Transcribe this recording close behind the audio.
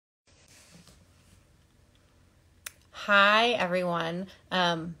Hi, everyone.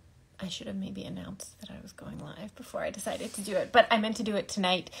 I should have maybe announced that I was going live before I decided to do it, but I meant to do it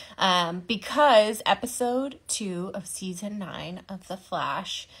tonight because episode 2 of season 9 of The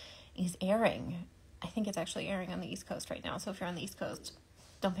Flash is airing. I think it's actually airing on the East Coast right now, so if you're on the East Coast,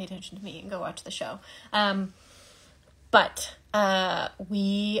 don't pay attention to me and go watch the show. But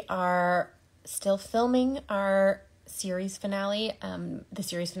we are still filming our series finale. The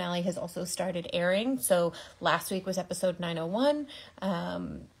series finale has also started airing. So last week was episode 901.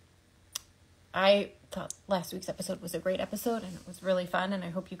 I thought last week's episode was a great episode and it was really fun, and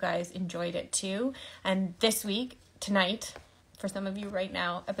I hope you guys enjoyed it too. And this week, tonight, for some of you right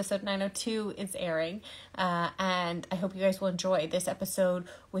now, episode 902 is airing, and I hope you guys will enjoy. This episode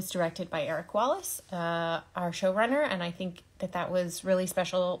was directed by Eric Wallace, our showrunner, and I think that was really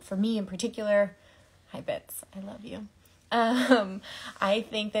special for me in particular. Hi, Bits. I love you. I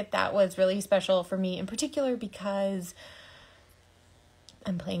think that was really special for me in particular because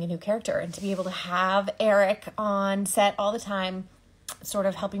I'm playing a new character, and to be able to have Eric on set all the time sort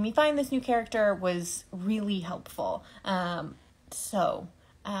of helping me find this new character was really helpful. So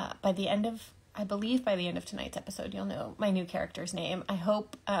by the end of tonight's episode, you'll know my new character's name. I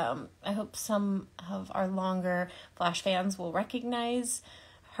hope some of our longer Flash fans will recognize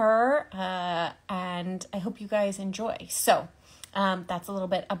her, and I hope you guys enjoy. So that's a little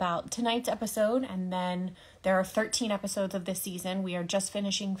bit about tonight's episode, and then there are 13 episodes of this season. We are just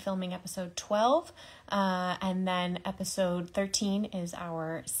finishing filming episode 12, and then episode 13 is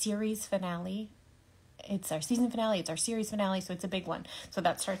our series finale. It's our season finale, it's our series finale, so it's a big one. So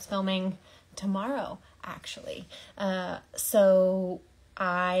that starts filming tomorrow, actually. So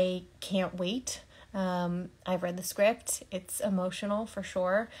I can't wait. I've read the script. It's emotional for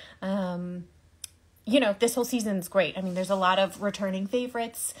sure. This whole season's great. I mean, there's a lot of returning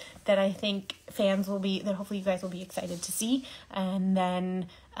favorites that I think that hopefully you guys will be excited to see. And then,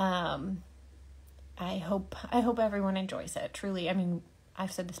 I hope everyone enjoys it. Truly. I mean,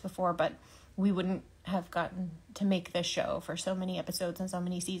 I've said this before, but we wouldn't have gotten to make this show for so many episodes and so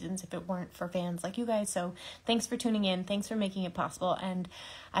many seasons if it weren't for fans like you guys. So thanks for tuning in. Thanks for making it possible. And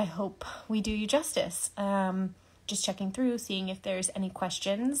I hope we do you justice. Just checking through, seeing if there's any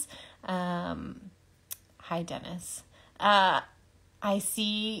questions. Hi, Dennis. I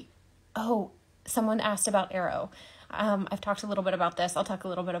see. Oh, someone asked about Arrow. I've talked a little bit about this. I'll talk a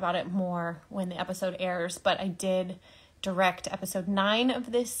little bit about it more when the episode airs, but I did direct episode 9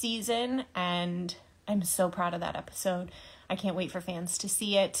 of this season, and I'm so proud of that episode. I can't wait for fans to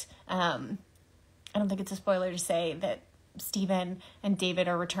see it. I don't think it's a spoiler to say that Steven and David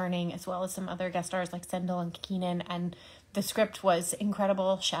are returning, as well as some other guest stars like Sendel and Keenan, and the script was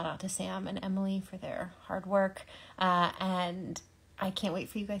incredible. Shout out to Sam and Emily for their hard work, and I can't wait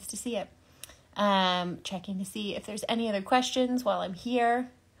for you guys to see it. Checking to see if there's any other questions while I'm here.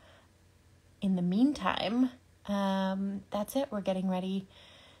 In the meantime, that's it. We're getting ready.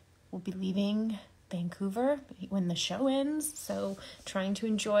 We'll be leaving Vancouver when the show ends, so trying to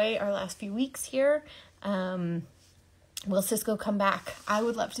enjoy our last few weeks here. Will Cisco come back? I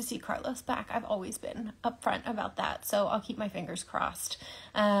would love to see Carlos back. I've always been upfront about that, so I'll keep my fingers crossed.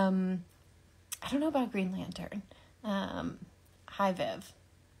 I don't know about Green Lantern. Hi, Viv.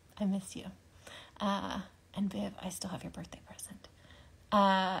 I miss you. And Viv, I still have your birthday present.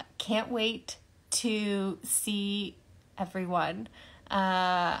 Can't wait to see everyone.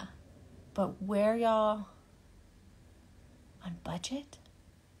 But where y'all on budget?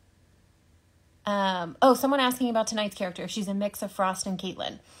 Someone asking about tonight's character. She's a mix of Frost and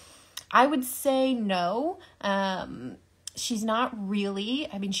Caitlin. I would say no. She's not really.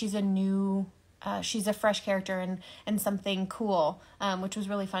 I mean, she's a fresh character and something cool, which was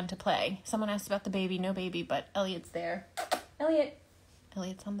really fun to play. Someone asked about the baby. No baby, but Elliot's there.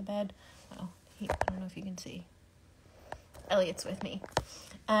 Elliot's on the bed. Oh, I don't know if you can see. Elliot's with me.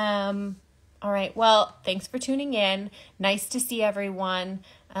 All right. Well, thanks for tuning in. Nice to see everyone.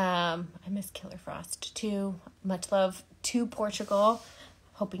 I miss Killer Frost too. Much love to Portugal.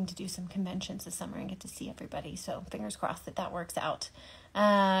 Hoping to do some conventions this summer and get to see everybody. So fingers crossed that works out.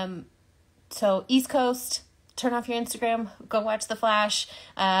 So East Coast, turn off your Instagram. Go watch The Flash.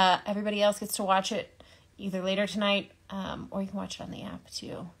 Everybody else gets to watch it either later tonight, or you can watch it on the app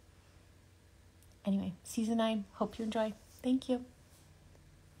too. Anyway, season 9. Hope you enjoy. Thank you.